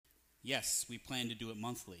Yes, we plan to do it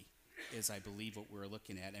monthly, is I believe what we're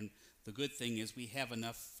looking at. And the good thing is we have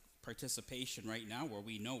enough participation right now where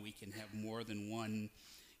we know we can have more than one.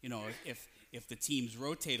 If the teams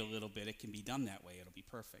rotate a little bit, it can be done that way. It'll be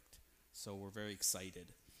perfect. So we're very excited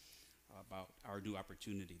about our new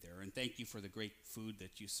opportunity there. And thank you for the great food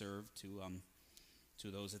that you served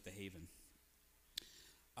to those at the Haven.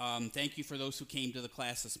 Thank you for those who came to the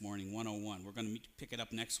class this morning, 101. We're going to pick it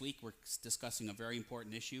up next week. We're discussing a very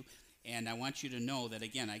important issue. And I want you to know that,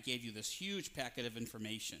 again, I gave you this huge packet of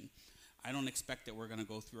information. I don't expect that we're going to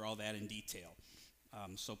go through all that in detail.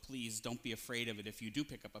 So please don't be afraid of it. If you do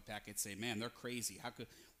pick up a packet, say, man, they're crazy. How could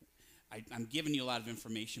I'm giving you a lot of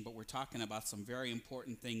information, but we're talking about some very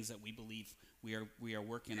important things that we believe we are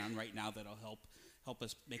working on right now that'll help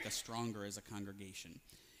us make us stronger as a congregation.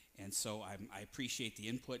 And so I appreciate the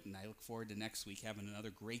input, and I look forward to next week having another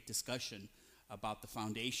great discussion about the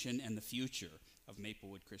foundation and the future of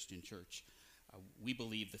Maplewood Christian Church. We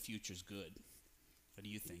believe the future's good. What do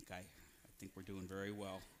you think? I think we're doing very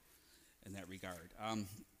well in that regard.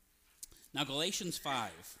 Now, Galatians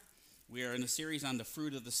 5. We are in a series on the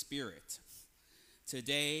fruit of the Spirit.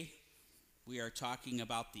 Today, we are talking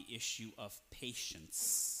about the issue of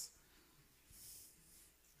patience.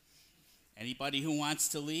 Anybody who wants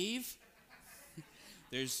to leave?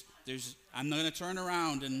 I'm going to turn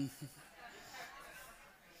around and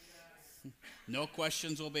no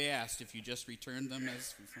questions will be asked if you just return them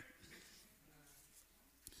as.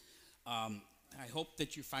 I hope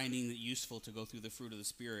that you're finding it useful to go through the fruit of the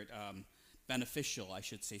Spirit. Beneficial, I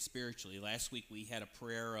should say, spiritually. Last week we had a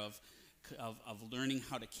prayer of learning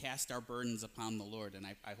how to cast our burdens upon the Lord, and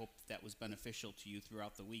I hope that was beneficial to you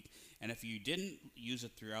throughout the week. And if you didn't use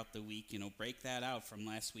it throughout the week, break that out from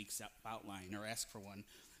last week's outline or ask for one,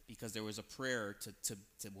 because there was a prayer to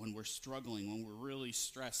when we're struggling, when we're really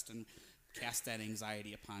stressed, and cast that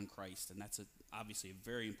anxiety upon Christ. And that's obviously a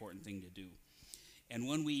very important thing to do. And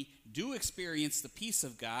when we do experience the peace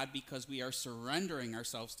of God because we are surrendering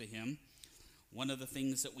ourselves to Him, one of the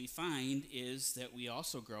things that we find is that we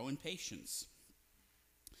also grow in patience.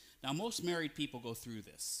 Now, most married people go through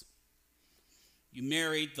this. You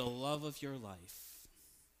married the love of your life,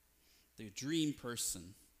 the dream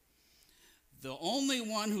person, the only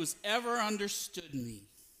one who's ever understood me.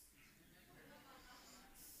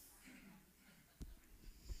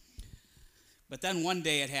 But then one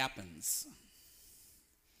day it happens.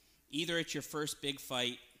 Either it's your first big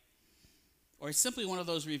fight, or it's simply one of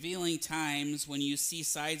those revealing times when you see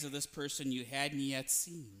sides of this person you hadn't yet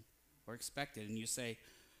seen or expected, and you say,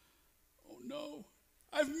 oh no,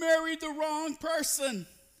 I've married the wrong person.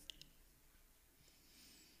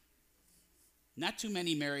 Not too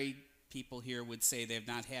many married people here would say they have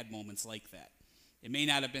not had moments like that. It may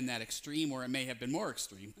not have been that extreme, or it may have been more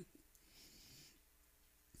extreme.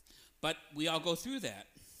 But we all go through that.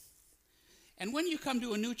 And when you come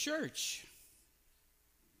to a new church,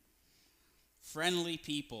 friendly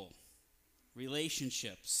people,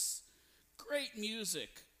 relationships, great music,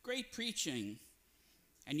 great preaching,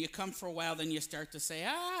 and you come for a while, then you start to say,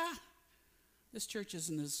 this church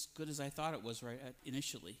isn't as good as I thought it was right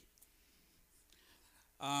initially.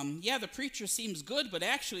 The preacher seems good, but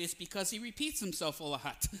actually it's because he repeats himself a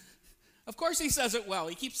lot. Of course he says it well.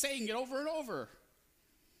 He keeps saying it over and over.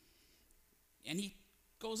 And he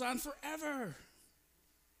goes on forever.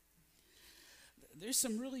 There's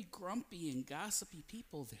some really grumpy and gossipy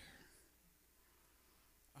people there.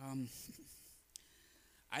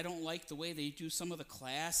 I don't like the way they do some of the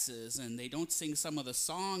classes, and they don't sing some of the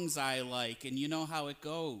songs I like, and you know how it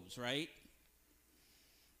goes, right?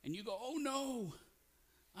 And you go, oh no,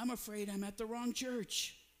 I'm afraid I'm at the wrong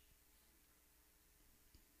church.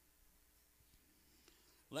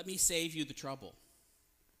 Let me save you the trouble.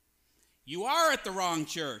 You are at the wrong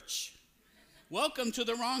church. Welcome to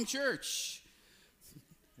the wrong church.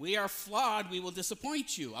 We are flawed. We will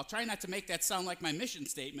disappoint you. I'll try not to make that sound like my mission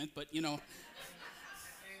statement, but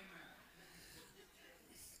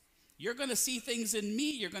you're going to see things in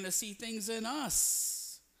me. You're going to see things in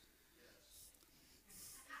us.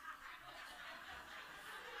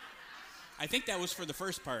 I think that was for the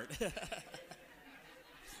first part.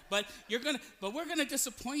 But we're going to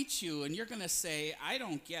disappoint you, and you're going to say, I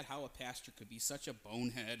don't get how a pastor could be such a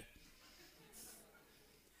bonehead.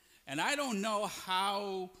 And I don't know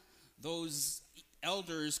how those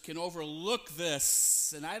elders can overlook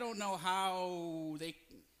this, and I don't know how they.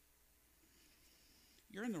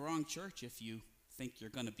 You're in the wrong church if you think you're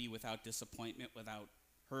going to be without disappointment, without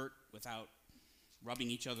hurt, without rubbing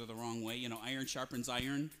each other the wrong way. Iron sharpens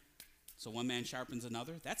iron, so one man sharpens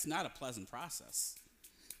another. That's not a pleasant process.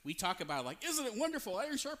 We talk about isn't it wonderful?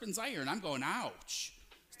 Iron sharpens iron. I'm going, ouch.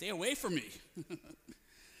 Stay away from me.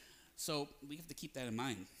 So we have to keep that in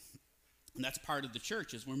mind. And that's part of the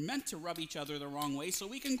church, is we're meant to rub each other the wrong way so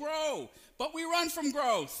we can grow. But we run from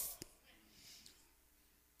growth.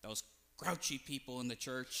 Those grouchy people in the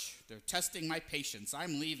church, they're testing my patience.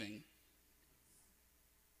 I'm leaving.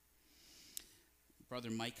 Brother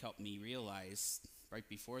Mike helped me realize right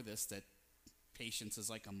before this that patience is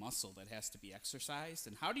like a muscle that has to be exercised.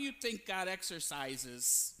 And how do you think God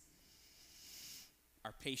exercises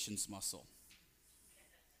our patience muscle?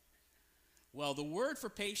 Well, the word for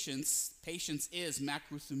patience is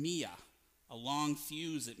macrothumia, a long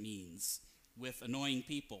fuse it means, with annoying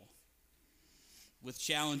people, with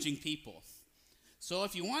challenging people. So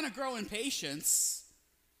if you want to grow in patience,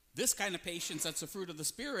 this kind of patience that's a fruit of the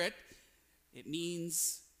Spirit, it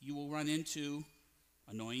means you will run into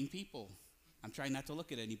annoying people. I'm trying not to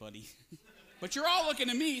look at anybody, but you're all looking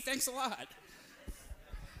at me. Thanks a lot.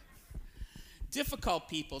 Difficult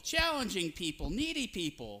people, challenging people, needy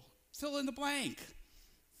people. Fill in the blank.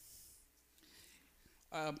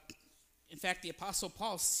 In fact, the Apostle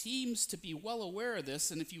Paul seems to be well aware of this,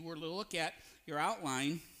 and if you were to look at your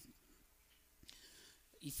outline,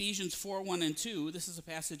 Ephesians 4:1 and 2, this is a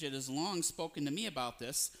passage that has long spoken to me about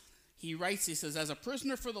this. He writes, he says, as a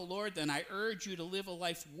prisoner for the Lord, then I urge you to live a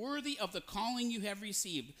life worthy of the calling you have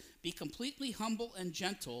received. Be completely humble and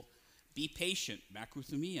gentle. Be patient,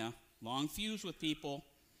 macrothumia, long fuse with people,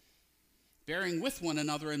 bearing with one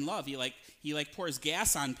another in love. He pours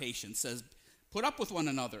gas on patience, says, put up with one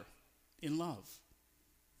another in love.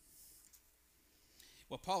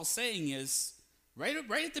 What Paul's saying is, right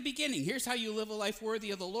at the beginning, here's how you live a life worthy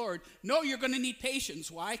of the Lord. No, you're going to need patience.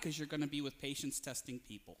 Why? Because you're going to be with patience-testing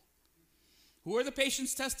people. Who are the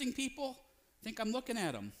patience-testing people? I think I'm looking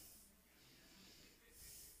at them.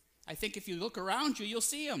 I think if you look around you, you'll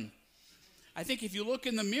see them. I think if you look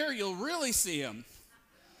in the mirror, you'll really see them.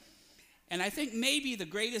 And I think maybe the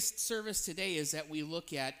greatest service today is that we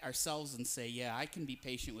look at ourselves and say, yeah, I can be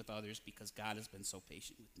patient with others because God has been so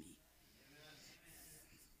patient with me.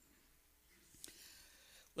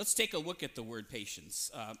 Let's take a look at the word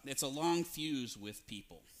patience. It's a long fuse with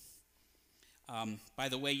people. By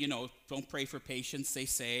the way, don't pray for patience, they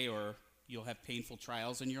say, or you'll have painful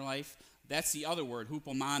trials in your life. That's the other word,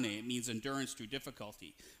 hupomane. It means endurance through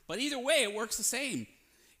difficulty. But either way, it works the same.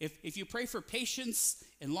 If you pray for patience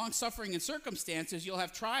and long-suffering in circumstances, you'll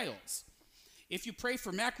have trials. If you pray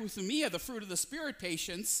for macrothumia, the fruit of the Spirit,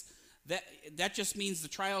 patience, that just means the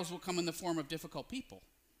trials will come in the form of difficult people.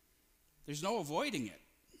 There's no avoiding it.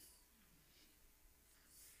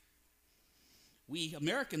 We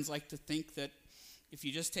Americans like to think that if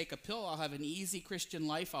you just take a pill, I'll have an easy Christian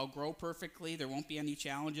life, I'll grow perfectly, there won't be any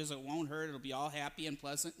challenges, it won't hurt, it'll be all happy and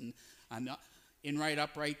pleasant, and I'm in right,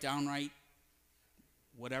 upright, downright,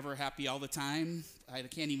 whatever, happy all the time. I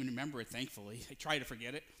can't even remember it, thankfully. I try to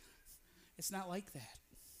forget it. It's not like that.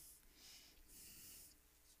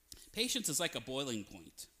 Patience is like a boiling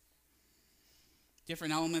point.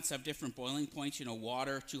 Different elements have different boiling points.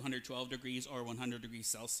 Water, 212 degrees or 100 degrees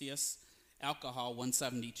Celsius. Alcohol,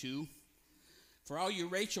 172. For all you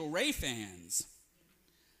Rachel Ray fans,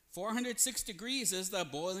 406 degrees is the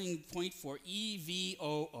boiling point for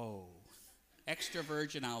EVOO, extra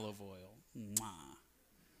virgin olive oil. Mwah.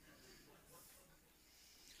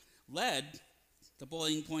 Lead, the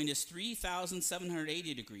boiling point is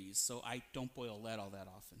 3,780 degrees, so I don't boil lead all that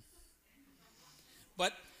often.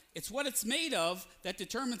 But it's what it's made of that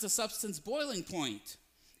determines a substance boiling point.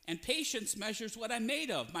 And patience measures what I'm made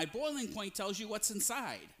of. My boiling point tells you what's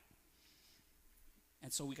inside.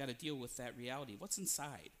 And so we got to deal with that reality. What's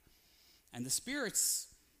inside? And the Spirit's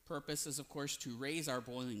purpose is, of course, to raise our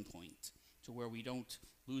boiling point to where we don't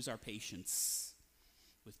lose our patience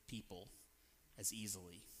with people as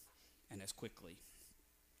easily and as quickly.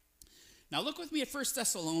 Now look with me at 1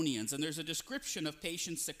 Thessalonians, and there's a description of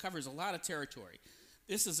patience that covers a lot of territory.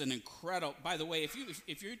 This is an incredible, by the way,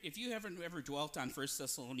 if you haven't ever dwelt on 1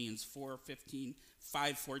 Thessalonians 5:14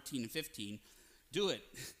 and 15, do it.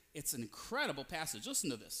 It's an incredible passage. Listen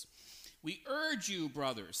to this. We urge you,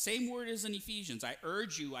 brothers, same word as in Ephesians. I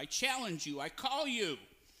urge you, I challenge you, I call you.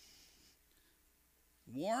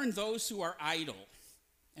 Warn those who are idle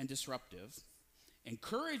and disruptive.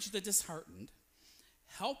 Encourage the disheartened.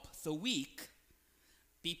 Help the weak.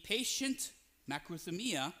 Be patient,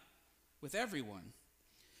 macrothumia, with everyone.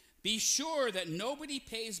 Be sure that nobody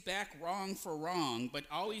pays back wrong for wrong, but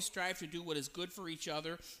always strive to do what is good for each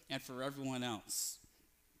other and for everyone else.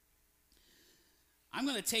 I'm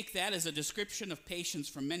going to take that as a description of patience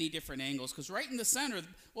from many different angles, because right in the center,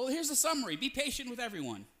 well, here's a summary. Be patient with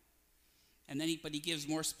everyone. And then he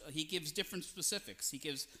gives different specifics. He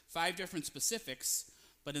gives 5 different specifics,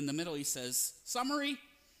 But in the middle he says, summary,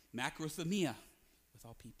 macrothumia, with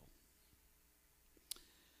all people.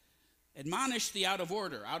 Admonish the out of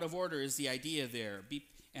order. Out of order is the idea there.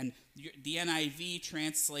 And the NIV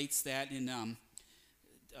translates that in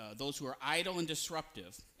those who are idle and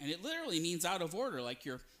disruptive. And it literally means out of order, like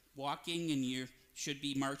you're walking and you should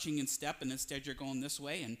be marching in step, and instead you're going this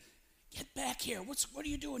way, and get back here. What are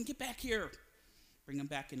you doing? Get back here. Bring them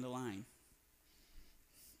back into line.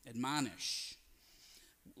 Admonish.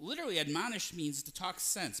 Literally, admonish means to talk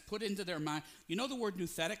sense, put into their mind. You know the word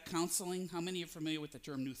nouthetic counseling? How many are familiar with the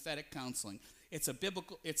term nouthetic counseling? It's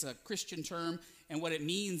a Christian term, and what it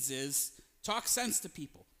means is talk sense to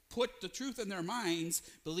people. Put the truth in their minds,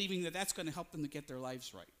 believing that that's going to help them to get their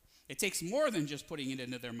lives right. It takes more than just putting it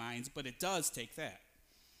into their minds, but it does take that.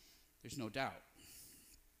 There's no doubt.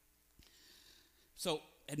 So,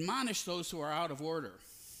 admonish those who are out of order.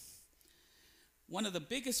 One of the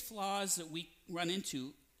biggest flaws that we run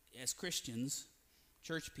into as Christians,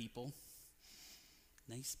 church people,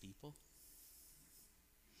 nice people,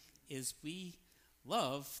 is we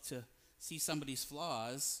love to see somebody's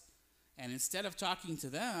flaws, and instead of talking to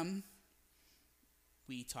them,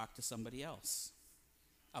 we talk to somebody else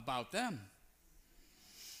about them.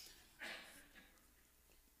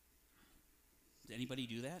 Did anybody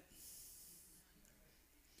do that?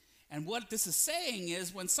 And what this is saying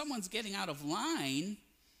is when someone's getting out of line,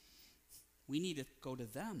 we need to go to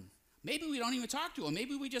them. Maybe we don't even talk to them.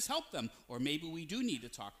 Maybe we just help them. Or maybe we do need to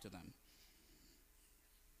talk to them.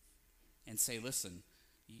 And say, listen,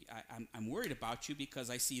 I'm worried about you because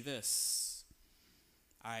I see this.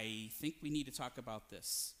 I think we need to talk about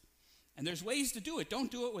this. And there's ways to do it.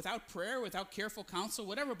 Don't do it without prayer, without careful counsel,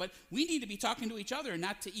 whatever. But we need to be talking to each other and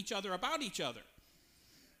not to each other about each other.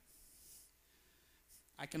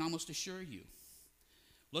 I can almost assure you,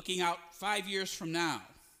 looking out 5 years from now,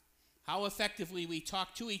 how effectively we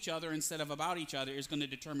talk to each other instead of about each other is going to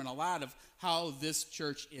determine a lot of how this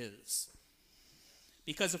church is.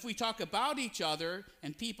 Because if we talk about each other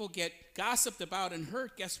and people get gossiped about and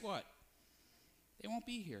hurt, guess what? They won't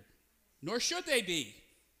be here. Nor should they be.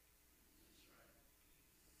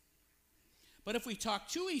 But if we talk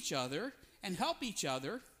to each other and help each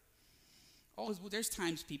other, there's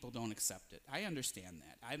times people don't accept it. I understand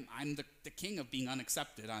that. I'm the king of being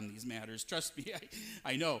unaccepted on these matters. Trust me,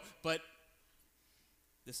 I know. But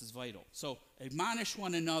this is vital. So admonish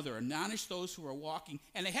one another. Admonish those who are walking.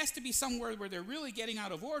 And it has to be somewhere where they're really getting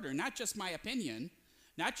out of order. Not just my opinion.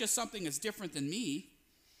 Not just something that's different than me.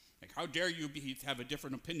 Like, how dare you have a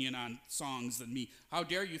different opinion on songs than me? How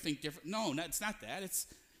dare you think different? No, it's not that.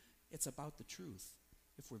 It's about the truth.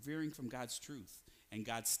 If we're veering from God's truth and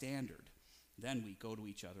God's standard, then we go to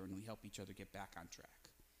each other and we help each other get back on track.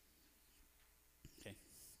 Okay.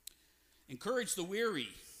 Encourage the weary.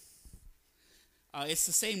 It's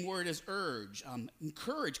the same word as urge.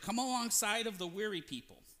 Encourage. Come alongside of the weary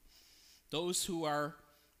people. Those who are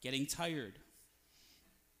getting tired.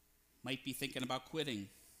 Might be thinking about quitting.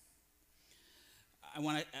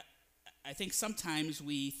 I think sometimes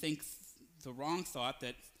we think the wrong thought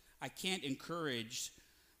that I can't encourage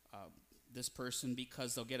this person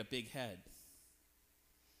because they'll get a big head.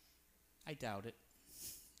 I doubt it.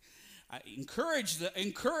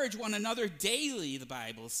 Encourage one another daily, the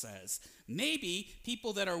Bible says. Maybe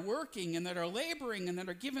people that are working and that are laboring and that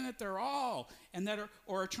are giving it their all and that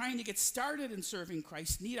are trying to get started in serving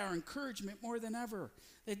Christ need our encouragement more than ever.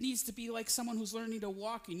 It needs to be like someone who's learning to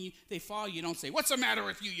walk and they fall. You don't say, "What's the matter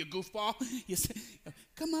with you, you goofball?" You say,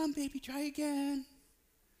 "Come on, baby, try again."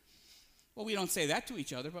 Well, we don't say that to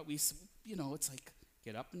each other, but it's like,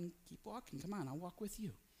 get up and keep walking. Come on, I'll walk with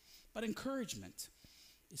you. But encouragement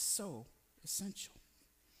is so essential.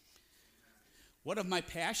 One of my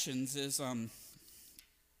passions is,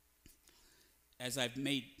 as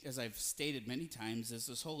I've stated many times, is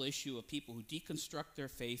this whole issue of people who deconstruct their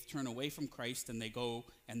faith, turn away from Christ, and they go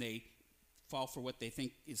and they fall for what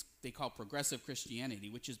they call progressive Christianity,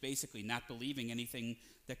 which is basically not believing anything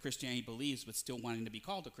that Christianity believes, but still wanting to be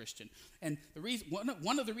called a Christian. And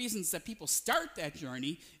one of the reasons that people start that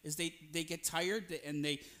journey is they get tired and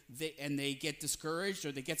they get discouraged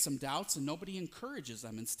or they get some doubts, and nobody encourages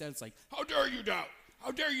them. Instead, it's like, "How dare you doubt?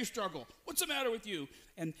 How dare you struggle? What's the matter with you?"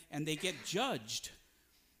 And they get judged.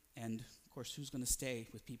 And of course, who's going to stay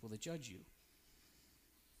with people that judge you?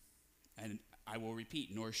 And I will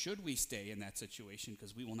repeat, nor should we stay in that situation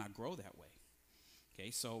because we will not grow that way.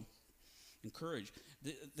 Okay, so encourage.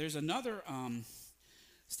 There's another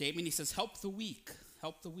statement. He says, help the weak.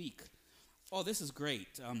 Help the weak. Oh, this is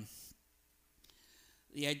great.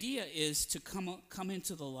 The idea is to come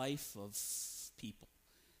into the life of people.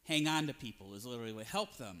 Hang on to people is literally what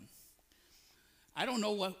help them. I don't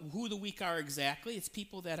know who the weak are exactly. It's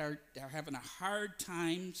people that are having a hard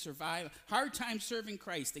time hard time serving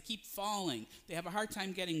Christ. They keep falling. They have a hard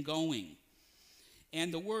time getting going.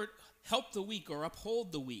 And the word help the weak or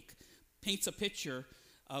uphold the weak paints a picture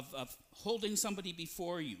of holding somebody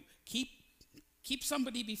before you. Keep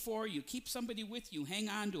somebody before you. Keep somebody with you. Hang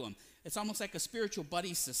on to them. It's almost like a spiritual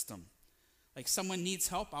buddy system. Like someone needs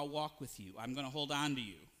help, I'll walk with you. I'm going to hold on to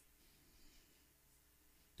you.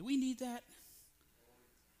 Do we need that?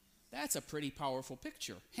 That's a pretty powerful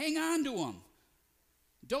picture. Hang on to them.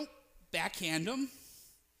 Don't backhand them.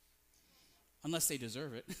 Unless they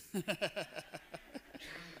deserve it.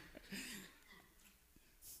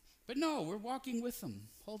 But no, we're walking with them.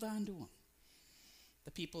 Hold on to them.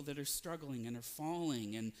 The people that are struggling and are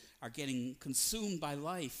falling and are getting consumed by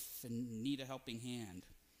life and need a helping hand.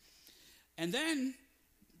 And then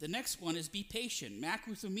the next one is be patient.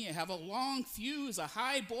 Macrothumia, have a long fuse, a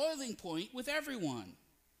high boiling point with everyone.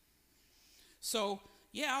 So,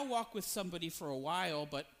 yeah, I'll walk with somebody for a while,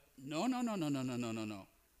 but no.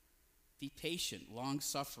 Be patient,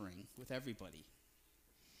 long-suffering with everybody.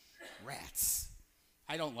 Rats.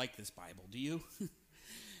 I don't like this Bible, do you?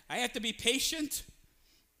 I have to be patient,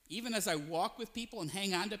 even as I walk with people and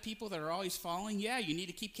hang on to people that are always falling. Yeah, you need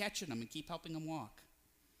to keep catching them and keep helping them walk.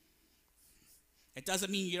 It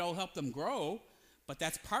doesn't mean you don't help them grow, but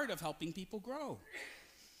that's part of helping people grow.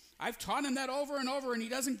 I've taught him that over and over, and he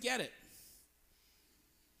doesn't get it.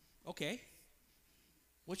 Okay,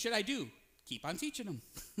 what should I do? Keep on teaching them.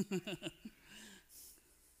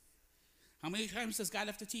 How many times does God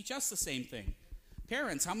have to teach us the same thing?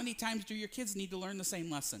 Parents, how many times do your kids need to learn the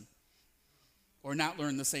same lesson? Or not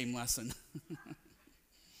learn the same lesson?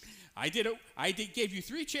 Gave you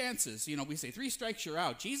 3 chances. You know, we say 3 strikes, you're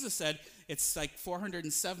out. Jesus said it's like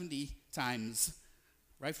 470 times,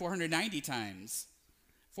 right? 490 times.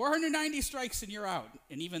 490 strikes and you're out.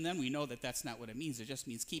 And even then we know that that's not what it means. It just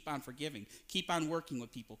means keep on forgiving. Keep on working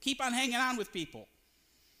with people. Keep on hanging on with people.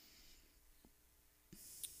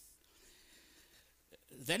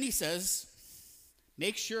 Then he says,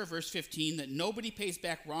 make sure, verse 15, that nobody pays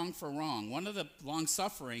back wrong for wrong. One of the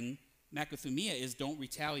long-suffering, macrothumia, is don't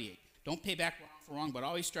retaliate. Don't pay back wrong for wrong, but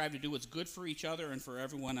always strive to do what's good for each other and for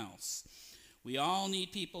everyone else. We all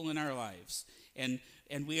need people in our lives. And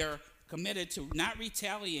we are committed to not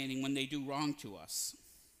retaliating when they do wrong to us.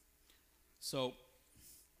 So,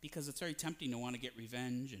 because it's very tempting to want to get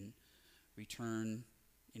revenge and return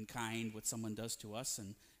in kind what someone does to us.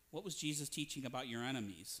 And what was Jesus teaching about your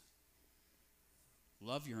enemies?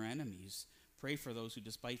 Love your enemies. Pray for those who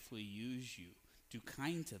despitefully use you. Do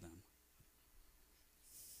kind to them.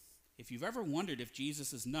 If you've ever wondered if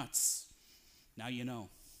Jesus is nuts, now you know.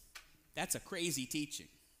 That's a crazy teaching.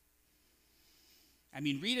 I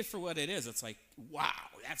mean, read it for what it is. It's like, wow,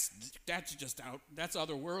 that's just out. That's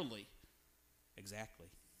otherworldly. Exactly.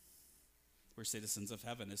 We're citizens of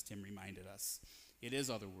heaven, as Tim reminded us. It is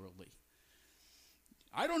otherworldly.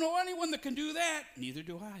 I don't know anyone that can do that. Neither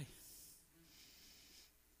do I.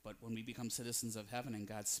 But when we become citizens of heaven and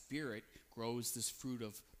God's Spirit grows this fruit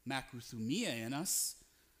of macrothumia in us,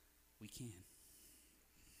 we can.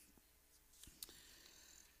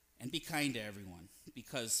 And be kind to everyone,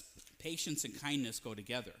 because patience and kindness go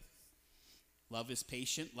together. Love is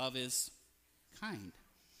patient, love is kind.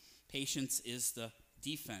 Patience is the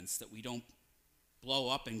defense, that we don't blow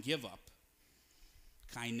up and give up.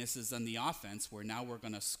 Kindness is on the offense, where now we're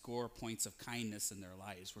going to score points of kindness in their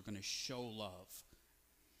lives. We're going to show love,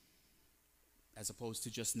 as opposed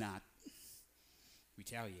to just not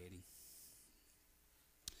retaliating.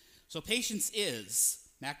 So patience is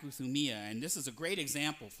macrothumia, and this is a great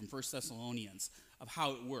example from 1 Thessalonians of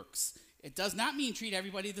how it works. It does not mean treat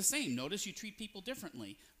everybody the same. Notice you treat people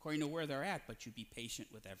differently according to where they're at, but you be patient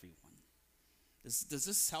with everyone. Does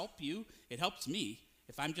this help you? It helps me.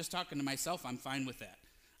 If I'm just talking to myself, I'm fine with that.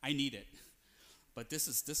 I need it. But this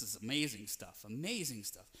is amazing stuff, amazing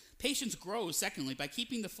stuff. Patience grows, secondly, by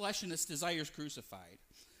keeping the flesh and its desires crucified.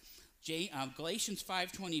 Galatians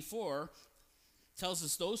 5:24 tells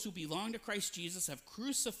us those who belong to Christ Jesus have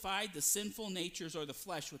crucified the sinful natures or the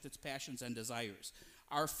flesh with its passions and desires.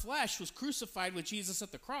 Our flesh was crucified with Jesus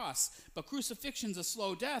at the cross, but crucifixion's a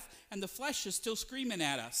slow death, and the flesh is still screaming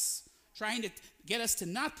at us, trying to get us to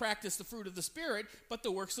not practice the fruit of the Spirit, but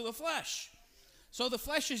the works of the flesh. So the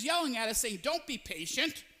flesh is yelling at us, saying, don't be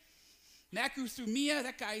patient. Macrothumia,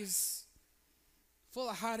 that guy's full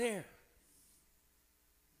of hot air.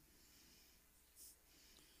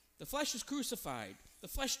 The flesh is crucified. The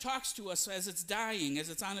flesh talks to us as it's dying, as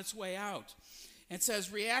it's on its way out. And it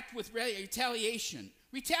says, react with retaliation.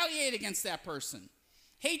 Retaliate against that person.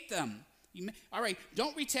 Hate them. All right,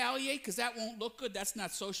 don't retaliate because that won't look good. That's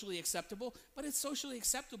not socially acceptable. But it's socially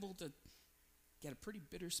acceptable to get a pretty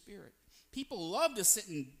bitter spirit. People love to sit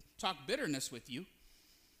and talk bitterness with you.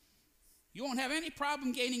 You won't have any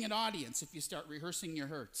problem gaining an audience if you start rehearsing your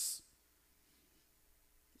hurts.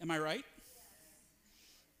 Am I right?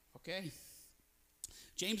 Okay.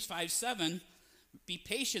 James 5:7, be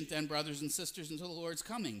patient then, brothers and sisters, until the Lord's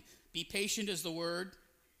coming. Be patient is the word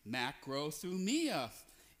macrothumia.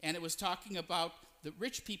 And it was talking about the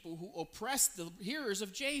rich people who oppressed the hearers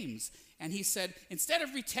of James. And he said, instead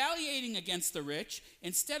of retaliating against the rich,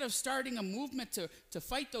 instead of starting a movement to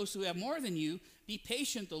fight those who have more than you, be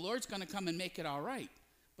patient. The Lord's going to come and make it all right.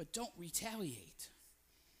 But don't retaliate.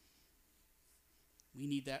 We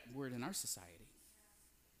need that word in our society.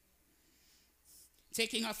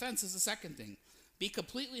 Taking offense is the second thing. Be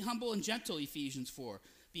completely humble and gentle, Ephesians 4.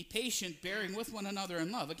 Be patient, bearing with one another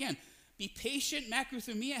in love. Again, be patient,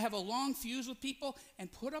 macrothumia, have a long fuse with people,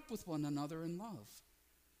 and put up with one another in love.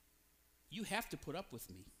 You have to put up with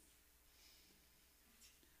me.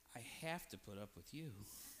 I have to put up with you.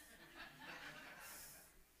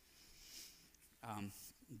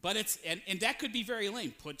 But it's, and that could be very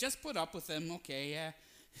lame. Just put up with them, okay, yeah.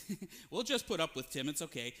 We'll just put up with Tim, it's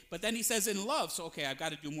okay. But then he says in love, so okay, I've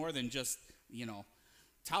got to do more than just,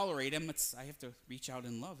 tolerate him. I have to reach out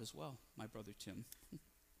in love as well, my brother Tim.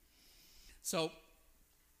 So,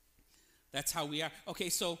 that's how we are. Okay,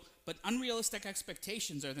 but unrealistic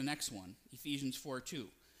expectations are the next one, Ephesians 4:2.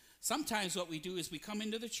 Sometimes what we do is we come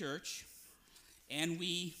into the church and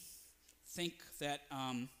we think that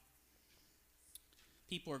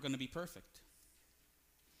people are going to be perfect.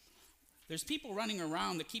 There's people running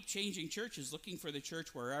around that keep changing churches looking for the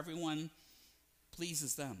church where everyone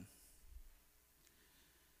pleases them.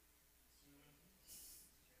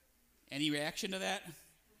 Any reaction to that?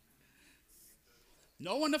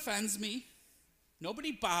 No one offends me.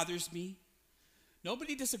 Nobody bothers me.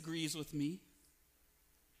 Nobody disagrees with me.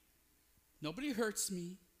 Nobody hurts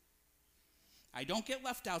me. I don't get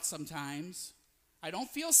left out sometimes. I don't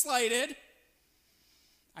feel slighted.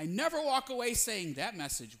 I never walk away saying that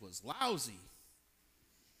message was lousy.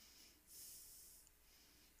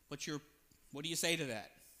 What do you say to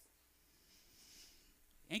that?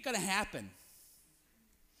 Ain't going to happen.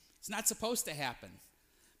 It's not supposed to happen.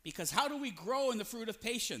 Because how do we grow in the fruit of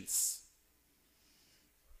patience?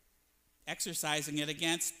 Exercising it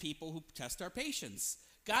against people who test our patience.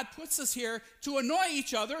 God puts us here to annoy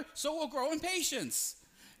each other so we'll grow in patience.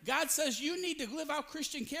 God says you need to live out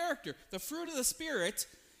Christian character. The fruit of the Spirit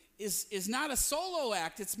is not a solo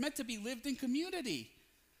act. It's meant to be lived in community.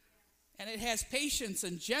 And it has patience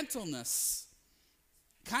and gentleness,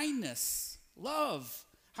 kindness, love.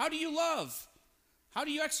 How do you love? How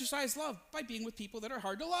do you exercise love? By being with people that are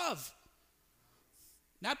hard to love.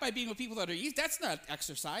 Not by being with people that are easy. That's not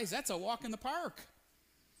exercise. That's a walk in the park.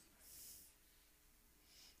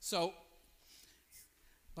 So,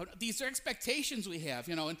 but these are expectations we have,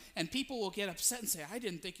 and people will get upset and say, I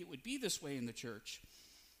didn't think it would be this way in the church.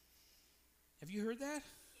 Have you heard that?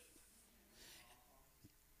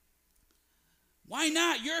 Why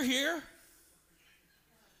not? You're here.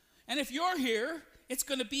 And if you're here, it's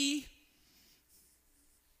going to be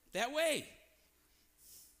that way.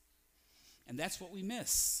 And that's what we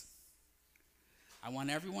miss. I want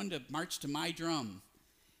everyone to march to my drum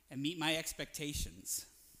and meet my expectations.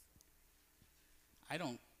 I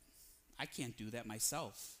can't do that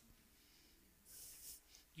myself.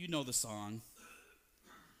 You know the song.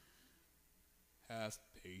 Have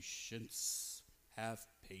patience,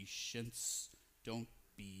 don't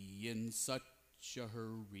be in such a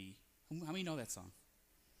hurry. How many know that song?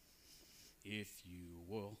 If you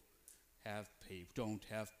will don't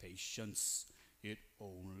have patience, it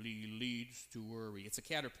only leads to worry. It's a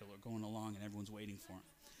caterpillar going along and everyone's waiting for him.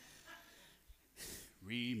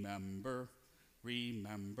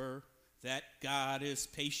 Remember that God is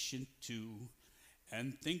patient too,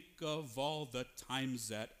 and think of all the times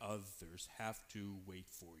that others have to wait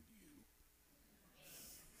for you.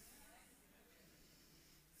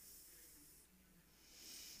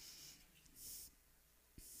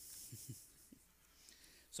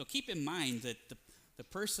 So keep in mind that the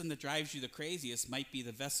person that drives you the craziest might be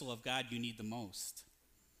the vessel of God you need the most.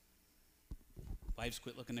 Wives,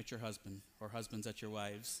 quit looking at your husband, or husbands at your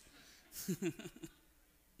wives.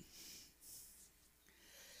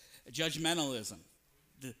 Judgmentalism.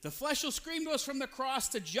 The flesh will scream to us from the cross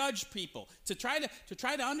to judge people, to try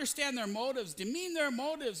to understand their motives, demean their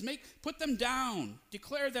motives, put them down,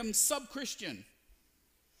 declare them sub-Christian.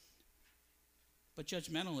 But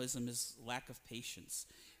judgmentalism is lack of patience.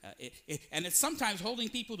 And it's sometimes holding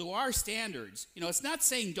people to our standards. It's not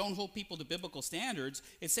saying don't hold people to biblical standards.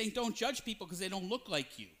 It's saying don't judge people because they don't look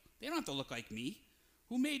like you. They don't have to look like me.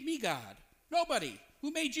 Who made me God? Nobody.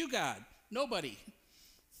 Who made you God? Nobody.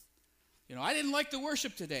 I didn't like the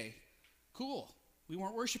worship today. Cool. We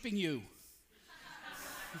weren't worshiping you.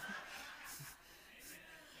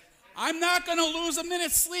 I'm not going to lose a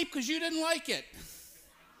minute's sleep because you didn't like it.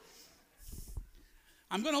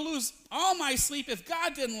 I'm going to lose all my sleep if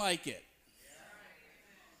God didn't like it.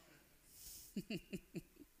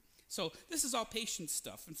 So this is all patience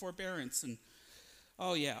stuff and forbearance and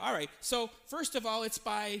all right. So first of all, it's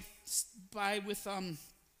the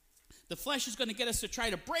flesh is going to get us to try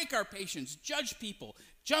to break our patience, judge people,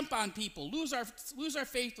 jump on people, lose our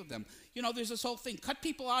faith with them. There's this whole thing, cut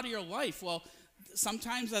people out of your life. Well,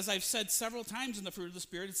 sometimes, as I've said several times in the fruit of the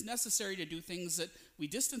Spirit, it's necessary to do things that we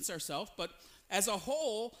distance ourselves. But as a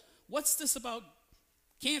whole, what's this about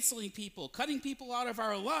canceling people, cutting people out of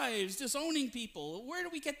our lives, disowning people? Where do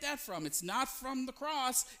we get that from? It's not from the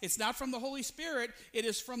cross. It's not from the Holy Spirit. It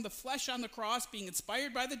is from the flesh on the cross being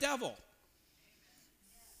inspired by the devil.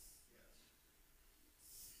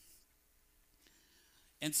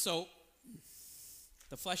 And so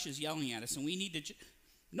the flesh is yelling at us, and we need to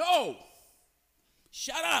no!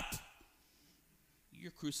 Shut up!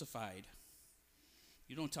 You're crucified.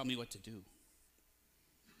 You don't tell me what to do.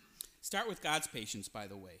 Start with God's patience, by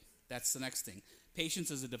the way. That's the next thing. Patience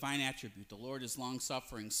is a divine attribute. The Lord is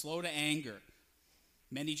long-suffering, slow to anger,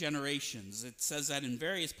 many generations. It says that in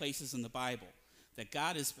various places in the Bible, that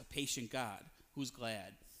God is a patient God. Who's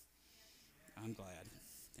glad? I'm glad.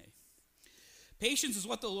 Okay. Patience is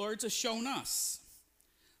what the Lord has shown us.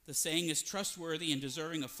 The saying is trustworthy and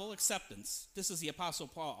deserving of full acceptance. This is the Apostle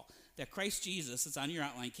Paul, that Christ Jesus, it's on your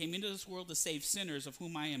outline, came into this world to save sinners, of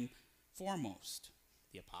whom I am foremost.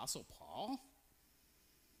 The Apostle Paul?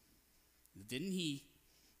 Isn't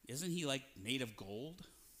he like made of gold?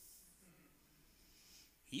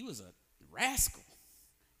 He was a rascal.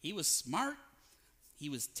 He was smart. He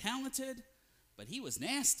was talented, but he was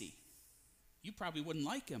nasty. You probably wouldn't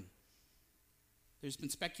like him. There's been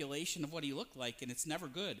speculation of what he looked like, and it's never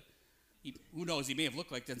good. Who knows? He may have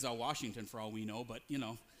looked like Denzel Washington for all we know, but,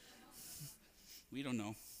 we don't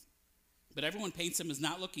know. But everyone paints him as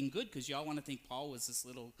not looking good because y'all want to think Paul was this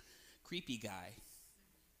little creepy guy.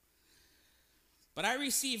 But I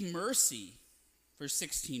receive mercy, verse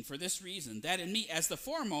 16, for this reason, that in me, as the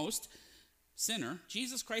foremost sinner,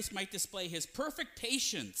 Jesus Christ might display his perfect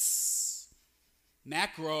patience,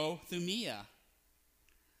 macrothumia,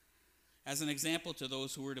 as an example to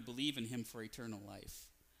those who were to believe in him for eternal life.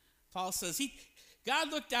 Paul says,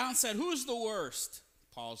 God looked down and said, who's the worst?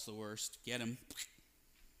 Paul's the worst. Get him.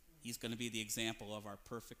 He's going to be the example of our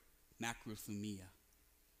perfect macrothumia.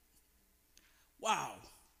 Wow.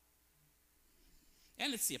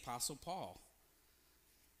 And it's the Apostle Paul.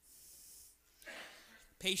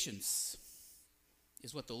 Patience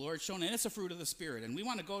is what the Lord's shown, and it's a fruit of the Spirit. And we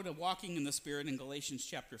want to go to walking in the Spirit in Galatians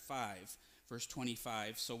chapter 5. Verse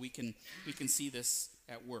 25, so we can see this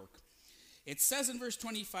at work. It says in verse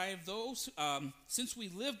 25, since we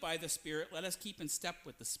live by the Spirit, let us keep in step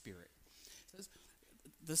with the Spirit. It says,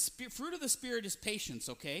 the fruit of the Spirit is patience,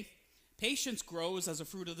 okay? Patience grows as a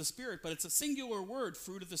fruit of the Spirit, but it's a singular word,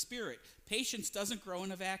 fruit of the Spirit. Patience doesn't grow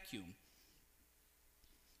in a vacuum.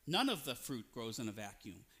 None of the fruit grows in a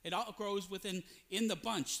vacuum. It all grows in the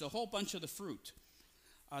bunch, the whole bunch of the fruit.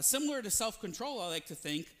 Similar to self-control, I like to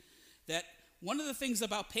think that one of the things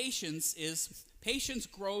about patience is patience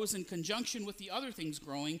grows in conjunction with the other things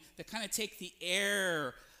growing that kind of take the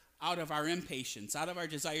air out of our impatience, out of our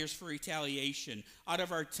desires for retaliation, out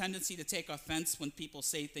of our tendency to take offense when people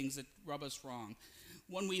say things that rub us wrong.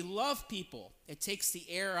 When we love people, it takes the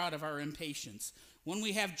air out of our impatience. When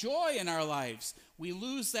we have joy in our lives, we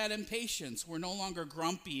lose that impatience. We're no longer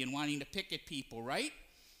grumpy and wanting to pick at people, right?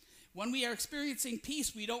 When we are experiencing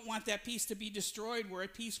peace, we don't want that peace to be destroyed. We're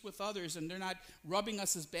at peace with others, and they're not rubbing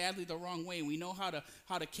us as badly the wrong way. We know how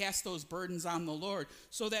to cast those burdens on the Lord,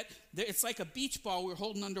 so that it's like a beach ball we're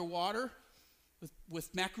holding underwater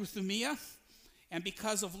with macrothumia, and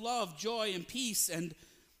because of love, joy, and peace, and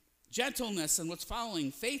gentleness, and what's following,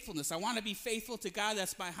 faithfulness. I want to be faithful to God.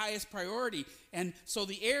 That's my highest priority. And so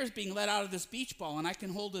the air is being let out of this beach ball, and I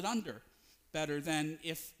can hold it under better than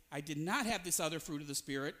if I did not have this other fruit of the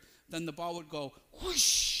Spirit. Then the ball would go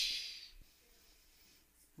whoosh,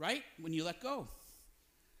 right? When you let go.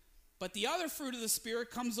 But the other fruit of the Spirit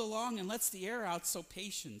comes along and lets the air out, so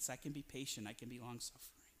patience. I can be patient. I can be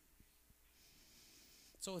long-suffering.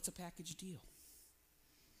 So it's a package deal.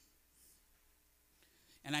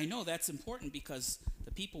 And I know that's important because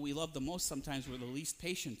the people we love the most sometimes we're the least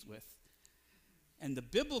patient with. And the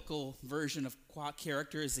biblical version of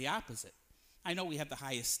character is the opposite. I know we have the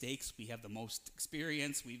highest stakes, we have the most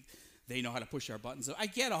experience, they know how to push our buttons. I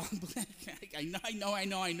get all,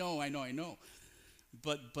 I know.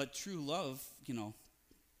 But true love,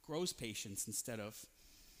 grows patience instead of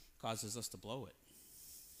causes us to blow it.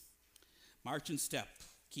 March in step,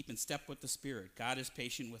 keep in step with the Spirit. God is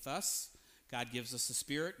patient with us. God gives us the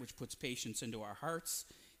Spirit, which puts patience into our hearts.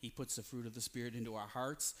 He puts the fruit of the Spirit into our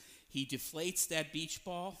hearts. He deflates that beach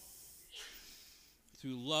ball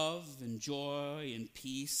through love and joy and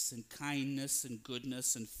peace and kindness and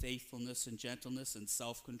goodness and faithfulness and gentleness and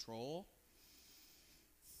self-control,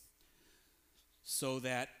 so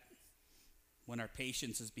that when our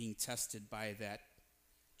patience is being tested by that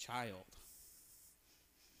child,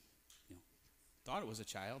 thought it was a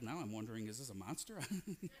child, now I'm wondering, is this a monster?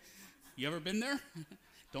 You ever been there?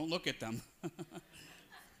 Don't look at them.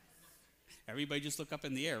 Everybody just look up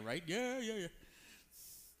in the air, right? Yeah.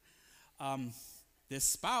 This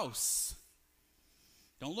spouse,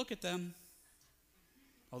 don't look at them,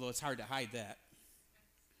 although it's hard to hide that.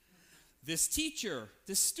 This teacher,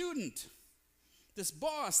 this student, this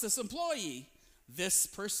boss, this employee, this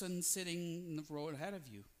person sitting in the row ahead of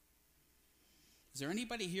you. Is there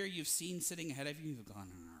anybody here you've seen sitting ahead of you who've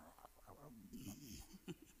gone,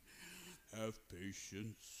 have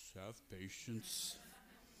patience.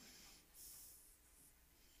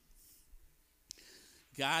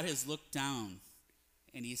 God has looked down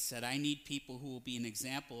and he said, I need people who will be an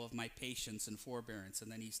example of my patience and forbearance.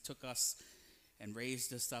 And then he took us and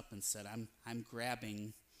raised us up and said, I'm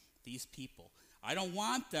grabbing these people. I don't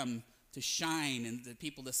want them to shine and the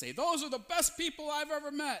people to say, those are the best people I've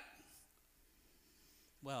ever met.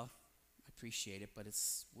 Well, I appreciate it, but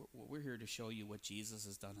we're here to show you what Jesus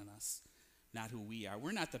has done in us, not who we are.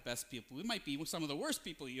 We're not the best people. We might be some of the worst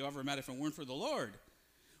people you ever met if it weren't for the Lord.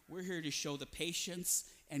 We're here to show the patience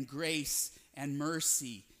and grace and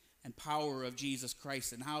mercy and power of Jesus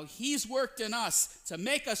Christ and how he's worked in us to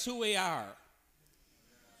make us who we are.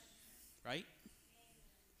 Right?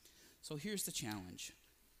 So here's the challenge.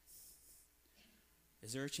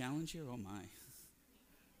 Is there a challenge here? Oh my.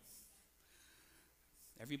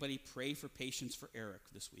 Everybody pray for patience for Eric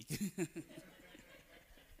this week.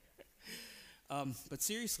 But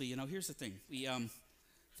seriously, here's the thing. We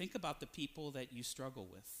think about the people that you struggle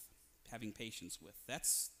with, having patience with.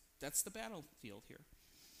 That's the battlefield here.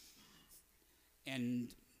 And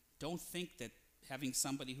don't think that having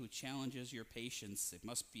somebody who challenges your patience, it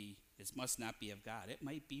must not be of God. It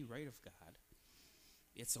might be right of God.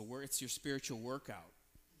 It's your spiritual workout.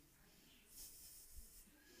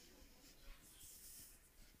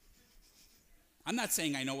 I'm not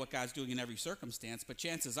saying I know what God's doing in every circumstance, but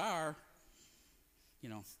chances are,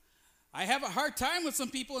 I have a hard time with some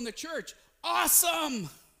people in the church. Awesome!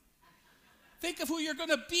 Think of who you're going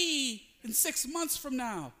to be in 6 months from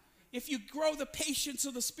now if you grow the patience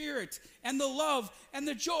of the Spirit and the love and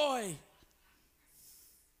the joy.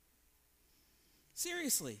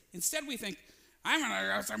 Seriously. Instead we think, I'm going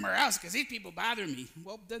to go somewhere else because these people bother me.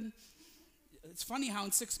 Well, then it's funny how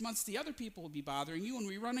in 6 months the other people will be bothering you and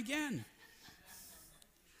we run again.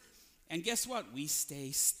 And guess what? We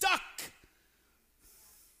stay stuck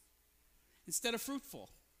instead of fruitful.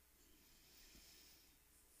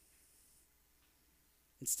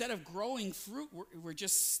 Instead of growing fruit, we're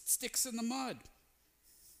just sticks in the mud.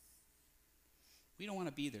 We don't want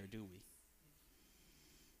to be there, do we?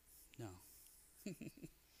 No.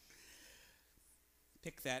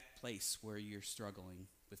 Pick that place where you're struggling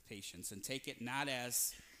with patience and take it not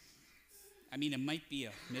as, it might be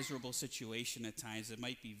a miserable situation at times. It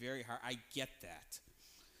might be very hard. I get that.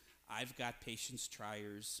 I've got patience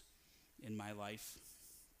triers in my life.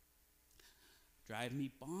 Drive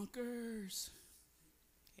me bonkers.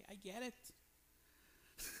 Okay, I get it.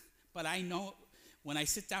 But I know when I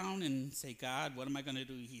sit down and say, God, what am I going to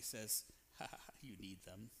do? He says, you need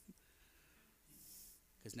them.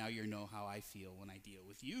 Because now you know how I feel when I deal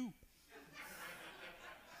with you.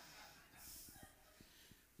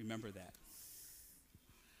 Remember that.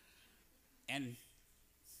 And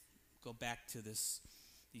go back to these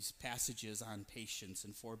passages on patience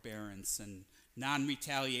and forbearance and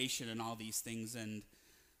non-retaliation and all these things and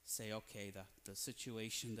say, okay, the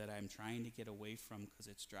situation that I'm trying to get away from because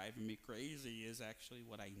it's driving me crazy is actually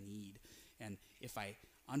what I need. And if I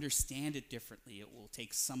understand it differently, it will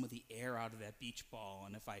take some of the air out of that beach ball.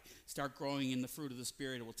 And if I start growing in the fruit of the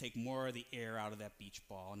Spirit, it will take more of the air out of that beach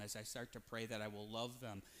ball. And as I start to pray that I will love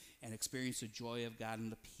them and experience the joy of God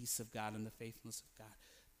and the peace of God and the faithfulness of God,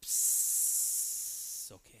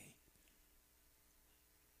 okay.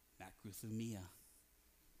 grew through Mia.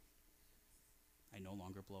 I no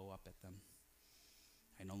longer blow up at them.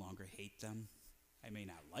 I no longer hate them. I may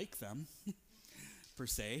not like them, per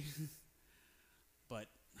se, but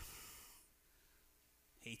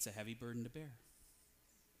hate's a heavy burden to bear.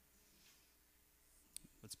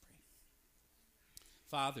 Let's pray.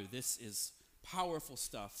 Father, this is powerful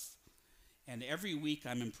stuff. And every week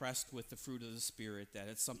I'm impressed with the fruit of the Spirit, that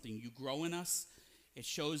it's something you grow in us. It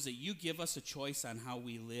shows that you give us a choice on how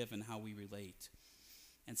we live and how we relate.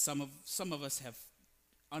 And some of us have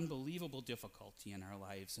unbelievable difficulty in our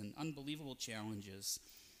lives and unbelievable challenges.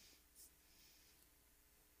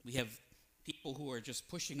 We have people who are just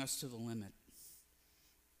pushing us to the limit.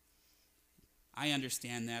 I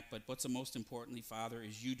understand that, but what's most importantly, Father,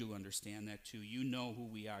 is you do understand that too. You know who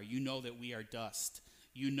we are. You know that we are dust.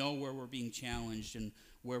 You know where we're being challenged and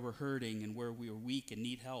where we're hurting and where we are weak and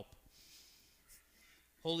need help.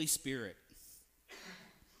 Holy Spirit,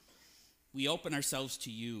 we open ourselves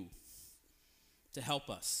to you to help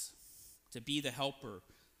us, to be the helper,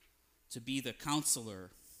 to be the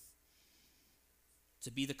counselor,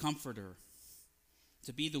 to be the comforter,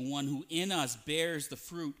 to be the one who in us bears the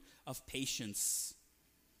fruit of patience,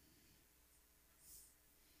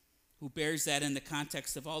 who bears that in the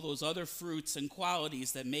context of all those other fruits and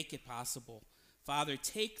qualities that make it possible. Father,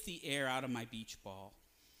 take the air out of my beach ball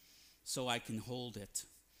so I can hold it.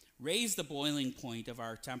 Raise the boiling point of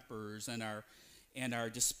our tempers and our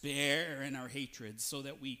despair and our hatred so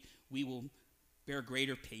that we will bear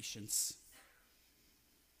greater patience.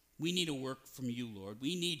 We need a work from you, Lord.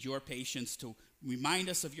 We need your patience to remind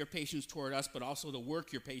us of your patience toward us, but also to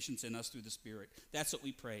work your patience in us through the Spirit. That's what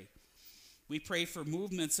we pray. We pray for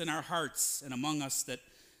movements in our hearts and among us that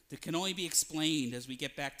can only be explained as we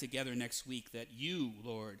get back together next week, that you,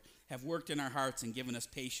 Lord, have worked in our hearts and given us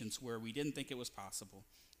patience where we didn't think it was possible.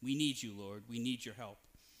 We need you, Lord. We need your help.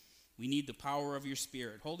 We need the power of your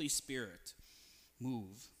Spirit. Holy Spirit,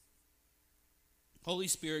 move. Holy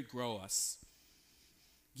Spirit, grow us.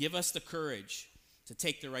 Give us the courage to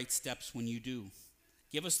take the right steps when you do.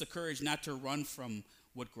 Give us the courage not to run from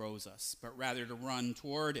what grows us, but rather to run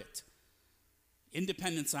toward it.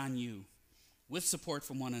 Independence on you, with support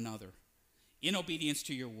from one another, in obedience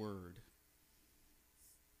to your word.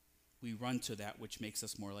 We run to that which makes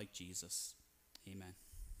us more like Jesus. Amen.